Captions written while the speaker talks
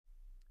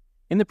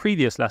In the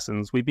previous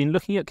lessons, we've been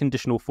looking at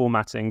conditional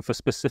formatting for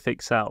specific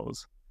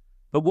cells.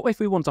 But what if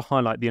we want to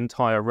highlight the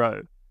entire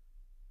row?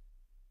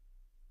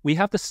 We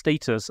have the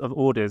status of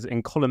orders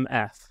in column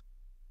F,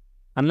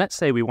 and let's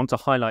say we want to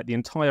highlight the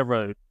entire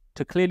row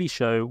to clearly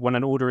show when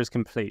an order is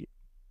complete.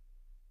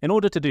 In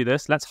order to do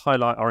this, let's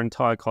highlight our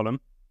entire column.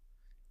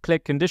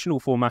 Click Conditional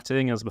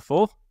Formatting as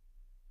before.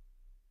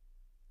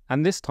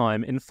 And this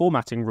time, in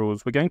Formatting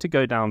Rules, we're going to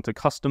go down to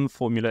Custom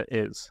Formula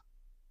Is.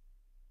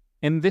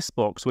 In this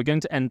box, we're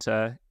going to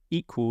enter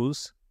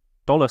equals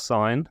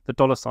 $, the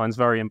 $ is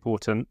very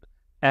important,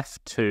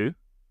 F2,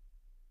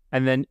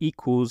 and then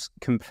equals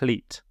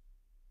complete.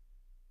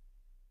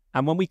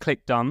 And when we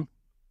click Done,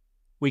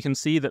 we can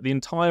see that the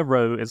entire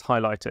row is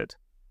highlighted.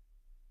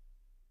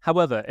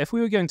 However, if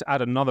we were going to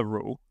add another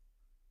rule,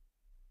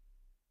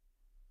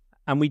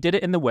 and we did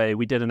it in the way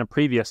we did in a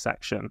previous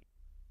section,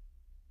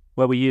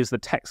 where we use the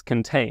text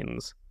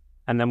contains,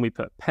 and then we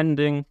put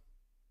pending,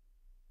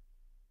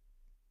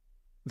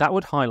 that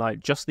would highlight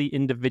just the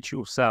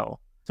individual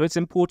cell. So it's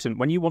important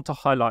when you want to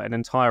highlight an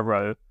entire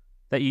row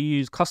that you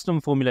use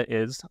Custom Formula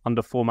Is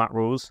under Format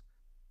Rules,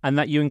 and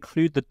that you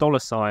include the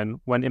 $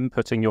 when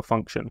inputting your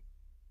function.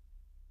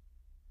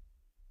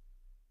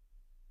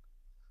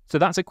 So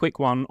that's a quick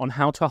one on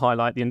how to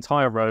highlight the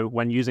entire row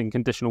when using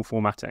conditional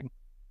formatting.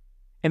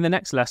 In the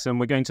next lesson,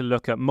 we're going to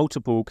look at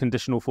multiple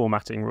conditional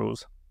formatting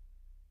rules.